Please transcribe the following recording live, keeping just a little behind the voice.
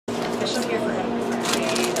official here for him.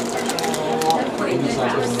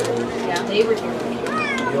 Yeah, they were here.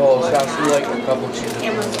 Yo, it's actually like a couple cheeses.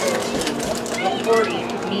 Cameron's 40,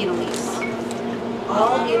 me and Elise.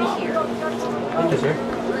 All in here.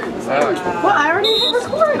 Well, I already hit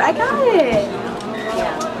record. I got it.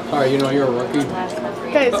 Yeah. Alright, you know you're a rookie.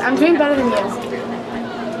 Guys, I'm doing better than you.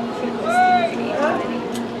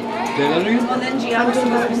 Well, then Gianna she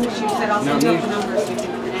said I'll send you the numbers.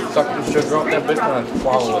 Suck the sugar up that bitch and She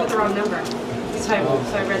swallow wrote it. the wrong number. So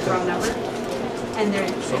I read the wrong number. And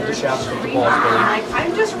then So the shafts with the I'm balls go. like,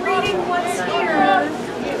 I'm just reading what's here.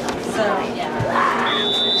 So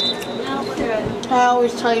I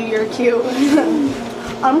always tell you you're cute.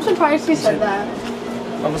 I'm surprised he said that.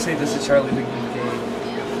 I'm gonna say this is Charlie the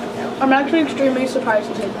Gay. I'm actually extremely surprised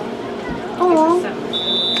he said that. Oh,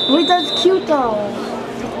 wait, that's cute though.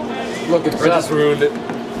 Look, it's just ruined it.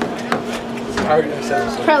 I already said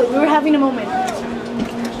this. Charlie, we were having a moment.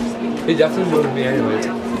 He definitely ruined me anyway.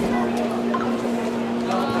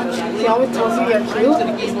 He always tells you you're cute.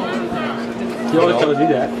 He always tells you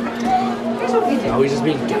that. No, he's just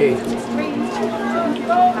being gay.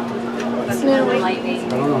 It's new. I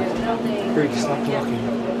don't know. Hurry, just stop talking.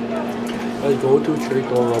 Like, go to a tree,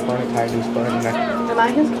 go rope on it, tie a noose bun in the neck. Am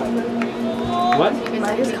I his cover? What? Am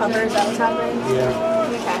I his cover? Is that what's happening? Yeah.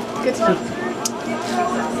 Okay, good to know.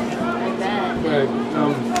 Right,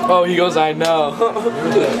 oh, he goes, I know.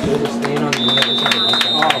 There's a stain on the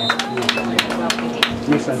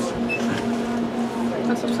makes sense.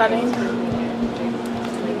 That's upsetting.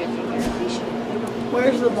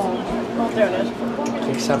 Where's the ball? Oh, there it is.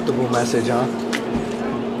 Acceptable message, huh?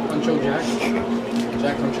 Huncho Jack?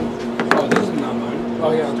 Jack Huncho? Oh, this is not mine.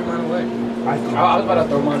 Oh yeah, I'll throw mine away. I was about to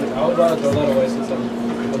throw mine. I was about to throw that away since I'm...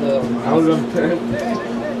 I was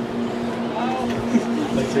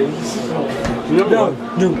No.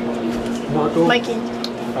 Marco. Mikey.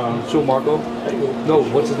 So Marco. No,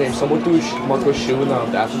 what's his name? Someone threw Marco's shoe in the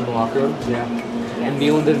bathroom in the locker room. Yeah. And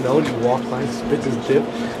Nealon didn't know, and he walked by and spits his dip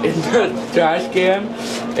in the trash can.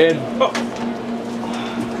 And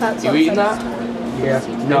That's you eating that? Yeah.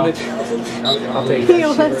 No. I'll take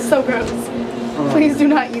Ew, that. that's so gross. Please do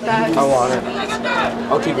not eat that. I want it.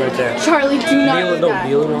 I'll keep it right there. Charlie, do not eat that.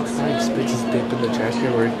 Nealon walks by and spits his dip in the trash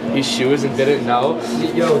can where his shoes and didn't know.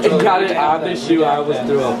 Yo, And got it on the shoe. I was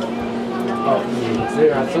threw up. Oh,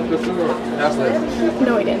 there, I took the sugar. That's it.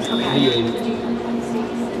 No, he didn't. Okay. He ate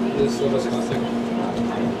it. This is so disgusting.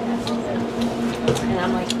 and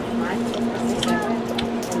I'm like,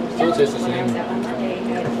 Still tastes the same.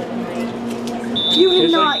 You did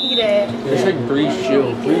It's not like- eat it. It's like Bree's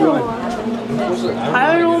shoe. Bree run.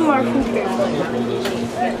 I don't know what Mark's favorite.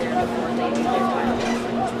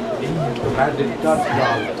 I did not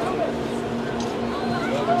know.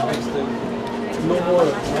 No more,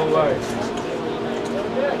 no life.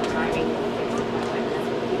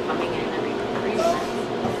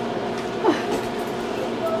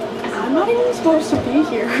 I'm not even supposed to be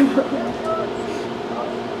here.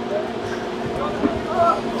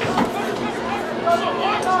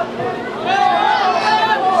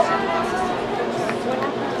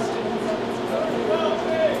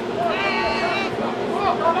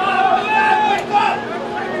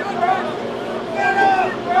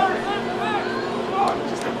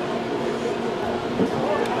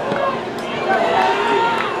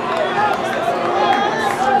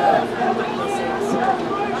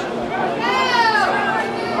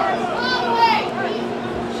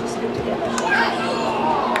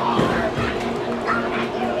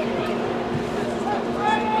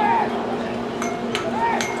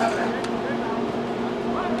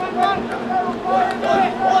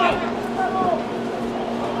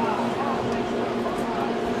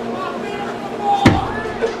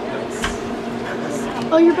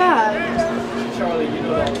 Oh, you're back. Charlie, you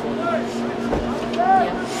know that was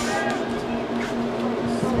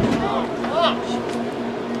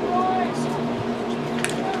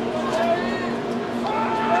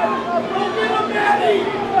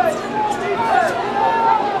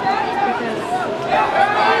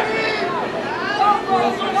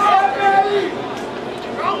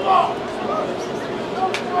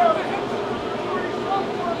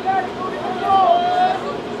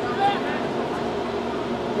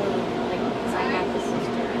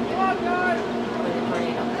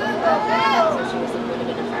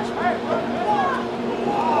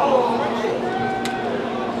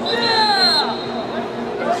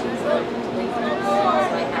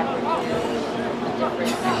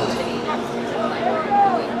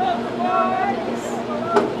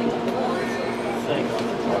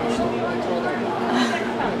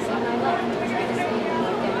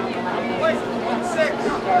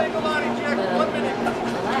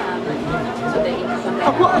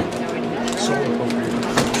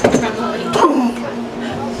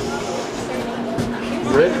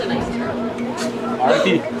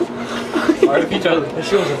R.I.P. R.I.P. Charlie.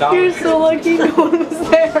 She was a dog. You're so lucky no one was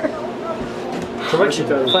there. Correction,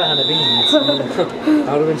 Charlie. That would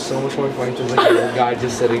have been so much more funny to like a guy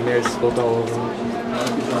just sitting there spilled all over him.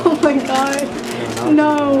 Oh my god.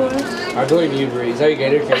 No. I really need to breathe. Is that your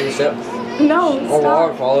gator? Can you sip? No, Oh,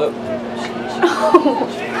 water, stop. follow it.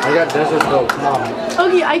 I got desert milk. Come on.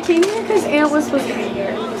 Okay, I came here because Aunt was supposed to be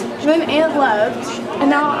here. Then Aunt left, and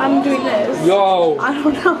now I'm doing this. Yo. I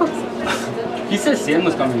don't know. He said Sam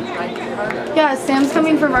was coming. Yeah, Sam's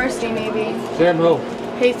coming for varsity maybe. Sam who?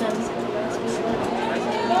 Payson.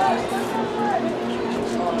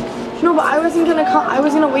 No, but I wasn't gonna come. I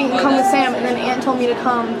was gonna wait and come with Sam, and then Aunt told me to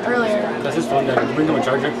come earlier. That's his phone, Dad. Did you bring him a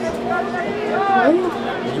charger? Really?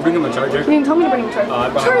 Did you bring him a charger? You didn't tell me to bring him charger. I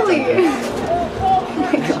brought him a Charlie!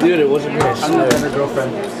 Dude, it wasn't me. I I'm the swear. better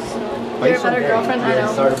girlfriend. You're a better girlfriend? I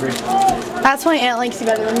know. Sorry to breathe. That's why Aunt likes you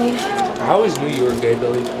better than me. I always knew you were gay,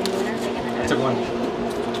 Billy. I took one.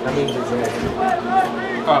 That means you're gay.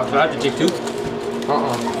 Oh, so I have to take two?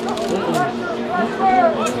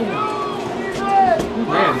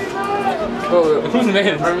 Man. Oh, Who's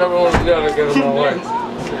man? I never want to do that again in my life.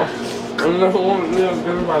 I never want to do that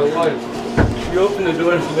again in my life. You open the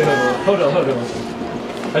door. Hold on. How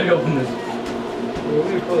do you open this? What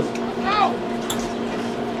are you close?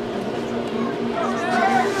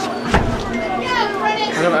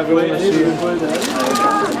 I don't ever want to see you.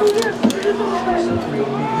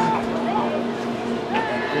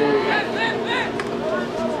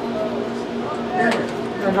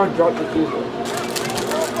 I don't drop the keys.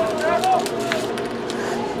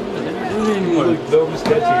 You look dumb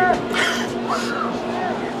sketchy.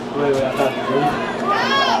 Wait, I thought you were.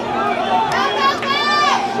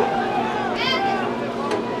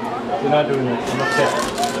 You're not doing it. I'm upset.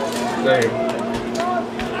 There.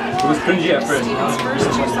 It was cringy at first. Steven's first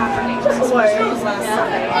 2 soccer games. This was last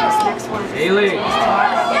Sunday. This next one. Haley.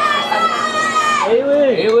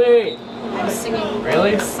 I'm singing.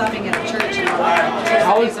 Really? Subbing at a church in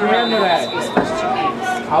How was Pam to that?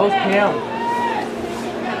 How was Pam?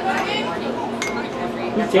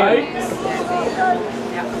 Who's Cam?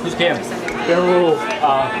 Who's Cam? Carol.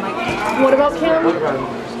 What about Cam?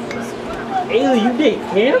 Ayla, you date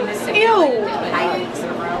Cam? Ew!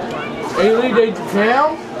 Haley dated Cam?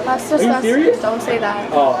 That's Are you disgusting. serious? Don't say that.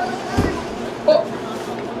 Oh.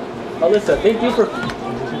 Alyssa, thank you for...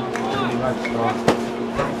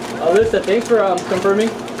 Alyssa, thanks for confirming.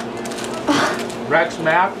 Rex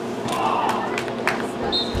map?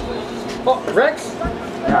 Oh, Rex?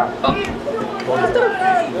 Yeah.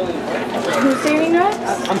 Who's dating Rex?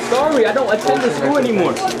 I'm sorry, I don't attend the school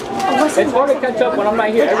anymore. It's hard to catch up when I'm not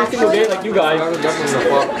here every single day like you guys.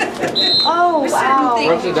 Oh, wow.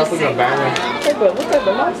 Rex is definitely gonna bang me. Hey, but what type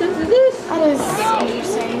of nonsense is this? That is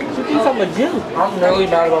insane. She thinks I'm a Jew. I'm really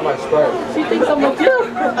mad about my spread. She thinks I'm a Jew.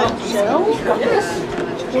 Jill? Yes.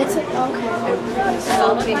 What's it? Okay.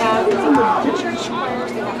 So they have church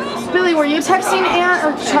choirs. They have Billy, were you texting Aunt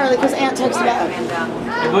or Charlie? Because Aunt texted back. and It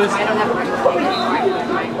was... I don't have a particular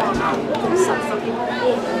some people.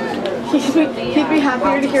 He'd be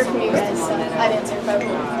happier to hear from you guys. So I'd answer if I were.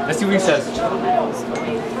 Let's see what he says.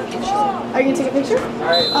 Are you gonna take a picture?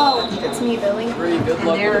 Oh, it's me, Billy. And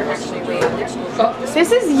they're actually way up there.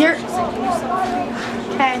 This is your.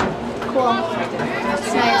 Okay, cool.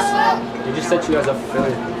 It's nice. They just set you as a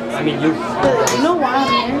failure. I mean, you. Billy, you know why I'm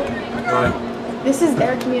here? Why? This is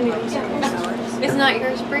their community service. It's not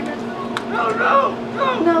yours, Springer? No. No? Oh,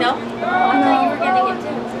 I thought you were getting it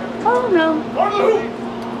too. Oh no.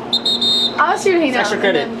 I was here to hang It's out. extra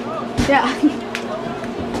credit. and then- Yeah.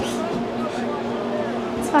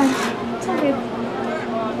 It's fine. It's all good.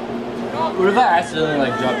 What if I accidentally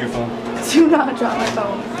like drop your phone? Do not drop my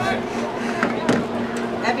phone.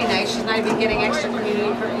 That'd be nice. She's not even getting extra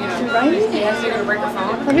community for, Right? She has to go to break her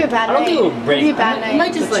phone. That'd be a bad I don't night. think it would break. That'd be a bad It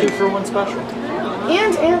might night. just like 2-for-1 special.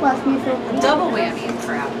 And Aunt left me for. Double whammy of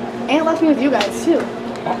crap. Aunt left me with you guys too.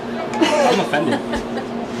 I'm offended.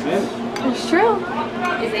 It's true.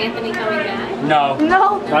 Is Anthony coming back? No,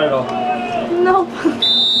 No. not at all. Nope.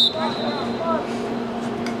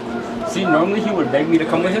 See, normally he would beg me to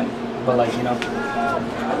come with him, but like, you know,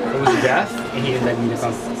 it was death, and he didn't beg me to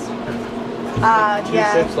come.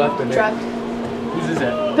 Yeah. Sips left in it. Drugged. Who's this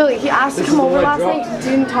at? Billy, he asked to This come is over what I last dropped. night.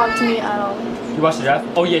 Didn't talk to me at all. You watched the draft?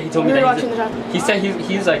 Oh yeah, he told me We were that watching the draft. he said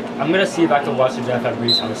he's like, I'm gonna see if I can watch the draft at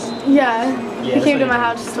Bree's house. Yeah. He that's came to what my he-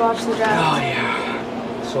 house just to watch the draft. Oh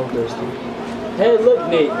yeah. So thirsty. Hey, look,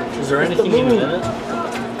 Nate. Is there anything even in it?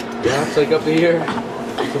 Yeah, it's like up to here.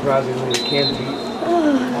 Surprisingly, it can't beat.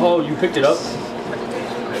 Oh, you picked it up?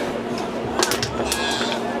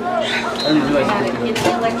 didn't realize had you to could get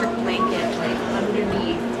the electric blanket like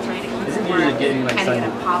underneath, trying to keep Isn't it usually warm, getting, like, kind of get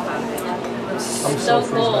a sun- pop out of it. It was I'm so so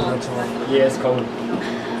freezing my cold. nuts off. Yeah, it's cold. Is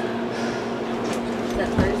that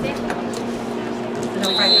Thursday? No,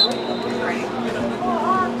 Friday. Friday.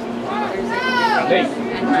 Hey,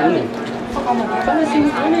 Thursday. And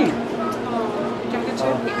who's winning?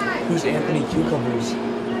 Who's Anthony Cucumbers?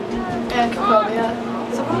 And Cobia.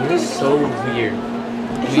 You're so weird.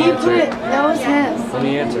 He put it, that was him. Let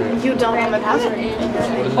me answer it. You don't have my password.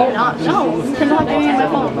 What is You're it? not, no, you're not giving me my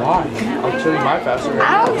phone. Why? I'll show you my password.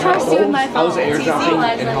 I don't trust you with my I was phone.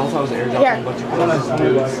 airdropping in health. I was airdropping a bunch of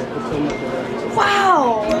clothes.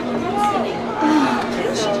 Wow!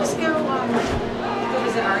 Just go,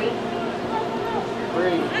 is it Ari?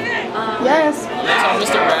 Yes. Tell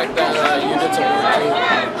Mr. Mac that you did some work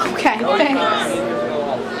too. Okay, thanks.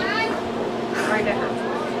 Right to her.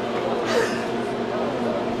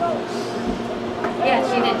 Yeah,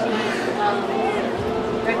 she did. She went,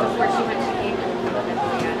 right before she went, she came and looked at the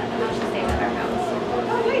house. She stayed at our house.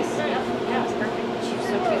 Oh, nice. Yep. Yeah, it was perfect. She was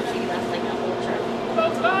so cute. She left like a whole trip.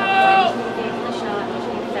 She gave the shot.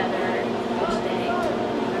 She gave feather each day. I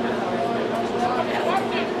don't know how her she's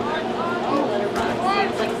let her box.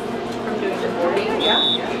 It's like from doing the boarding. Yeah.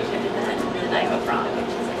 She did that. And then I have a frog.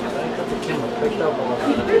 She's like, I'm going to put the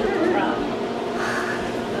frog.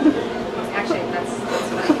 Actually, that's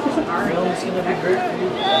funny. Ari. It's gonna be great for you.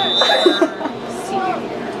 Senior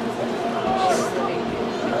year. She's living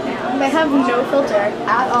now. They have no filter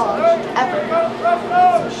at all, ever.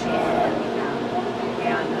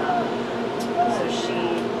 So she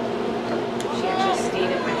actually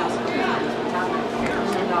stayed at my house on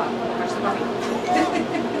the dog. Watch the puppy.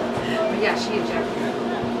 But yeah, she ejected.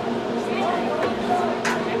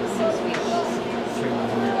 So sweet.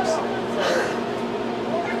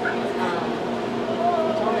 I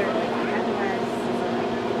told her like I had to wear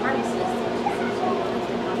harnesses.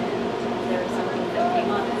 There was something that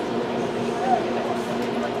came on it.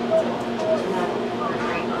 Now her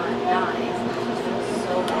great aunt dies. She feels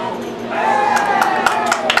so badly.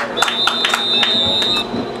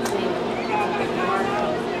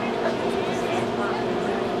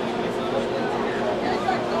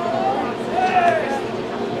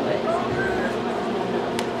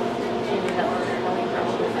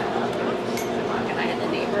 And I had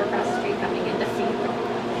the neighbor across the street coming in to feed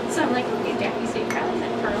her. So I'm like, okay, Jackie, so you grab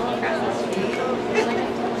that pearl across the street. She's like, I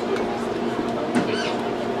told you. Take it.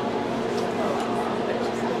 But it's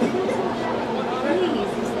just please.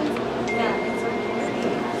 Yeah, it's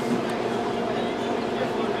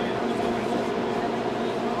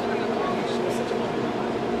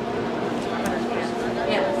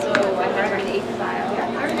yeah, so I brought her the 8th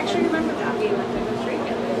file. I actually remember that. We went to go straight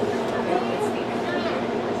together.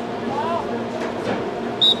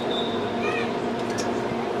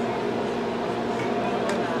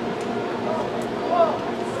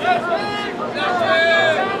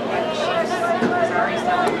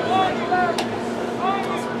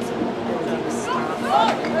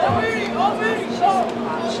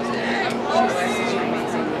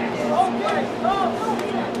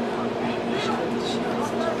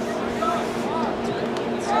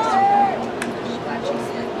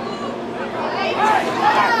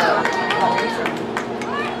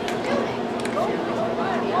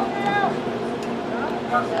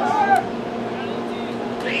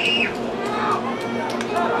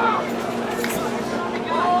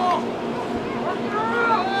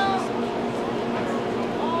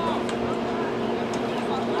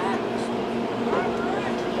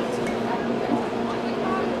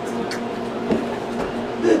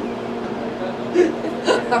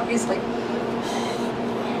 He's like,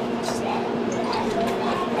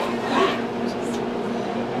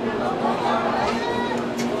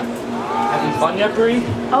 Having fun yet, Bree?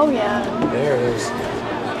 Oh yeah. There it is.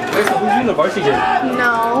 Wait, so who's doing the varsity game?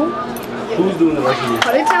 No. Who's doing the varsity game?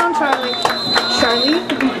 Put it down, Charlie. Charlie,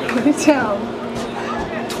 put it down.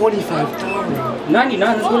 $25. 99,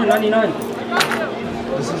 let's go to 99.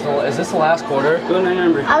 Is this the last quarter? Go to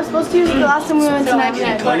 99, Bri. I was supposed to use it the last time we went to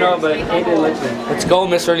 99. I know, but Kate didn't let you. Let's go,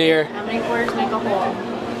 Miss Renier. how many quarters make a hole?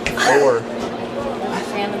 4.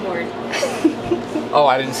 Stand the board. Oh,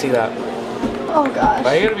 I didn't see that. Oh gosh.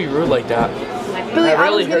 Why are you gonna be rude like that? Billy, That I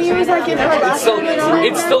really was gonna hurts. use like it for last It's still, time we went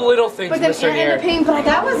it's still little things, But then Miss it ended Renier. up paying, but I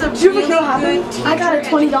got That was a Do you know really what happened? good I got a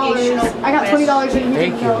 $20. I got $20 in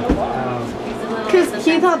Thank you. Because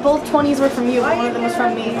he thought both 20s were from you, but one of them was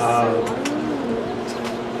from me.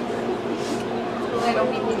 I don't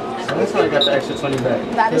mean That's how I got the extra 20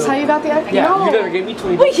 back. That is how you got the extra? Yeah, No. you never gave me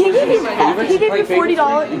 20. Wait, he gave you went he to gave play you $40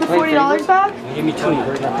 favorites? the $40 back? You gave me 20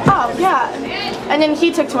 right now. Oh, yeah. And then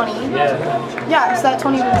he took 20. Yeah. Yeah, so that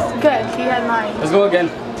 20 was good. He had mine. Let's go again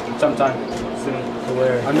sometime soon. To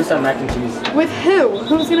where? I miss that mac and cheese. With who?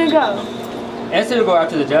 Who's gonna go? Anthony will go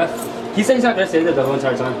after the Jeff. He said he's not gonna stay there the whole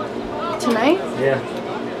entire time. Tonight? Yeah.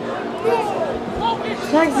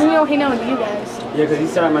 Yeah, because you know he knows you guys. Yeah, because he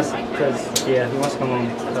said I must, because, yeah, he wants to come home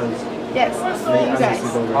because Yes, I you miss guys.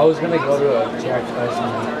 sleepover. I was gonna go to a Jack's Ice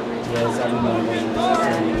tonight. Yes, I don't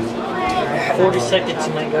know. 40 seconds,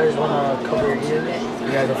 you guys wanna cover your ears?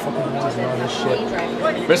 Yeah, the fucking horns and all this shit.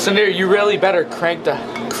 Mr. Neer, you really better crank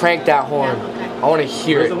that horn. I want to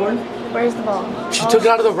hear Where's it. the horn? Where's the ball? She took it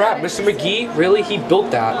out of the wrap. Mr. McGee, really? He built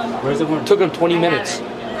that. Where's the horn? Took him 20 minutes.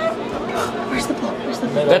 Where's the ball? Where's the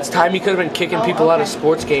ball? That's time he could have been kicking people out of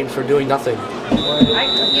sports games for doing nothing. You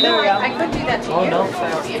There know, we go. I could do that to Oh, you. no. if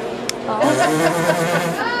I were you.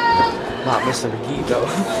 Not Mr. McGee, though.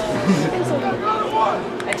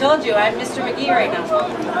 I told you, I'm Mr. McGee right now.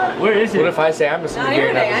 Where is What it? if I say I'm Mr. Not McGee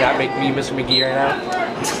right now? everything, Does I that am. make me Mr. McGee right now?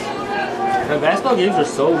 The basketball games were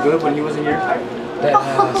so good when he wasn't here. That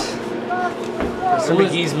ass. Mr.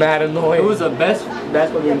 McGee's mad annoying. It was the best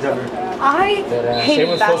basketball games ever. I That ass. hate Same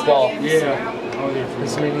with basketball football. games. Yeah. Oh, yeah.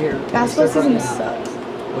 This man here. Basketball season sucks.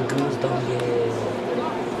 Lagoons don't get.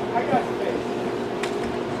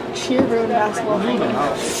 Cheer ruined basketball for me.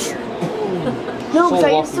 No, because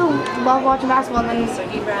I used to love watching basketball and then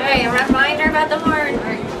Hey, a reminder about the horn.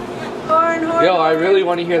 Horn, horn. Yo, I really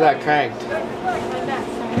want to hear that cranked. alright.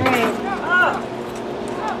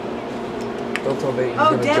 Don't tell Baby. He's Oh,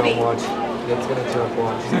 gonna Debbie. jump watch. It's gonna jump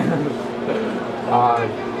watch. 5,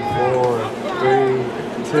 4, 3,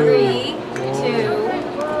 2, 3, 2,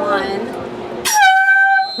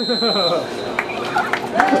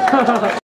 1.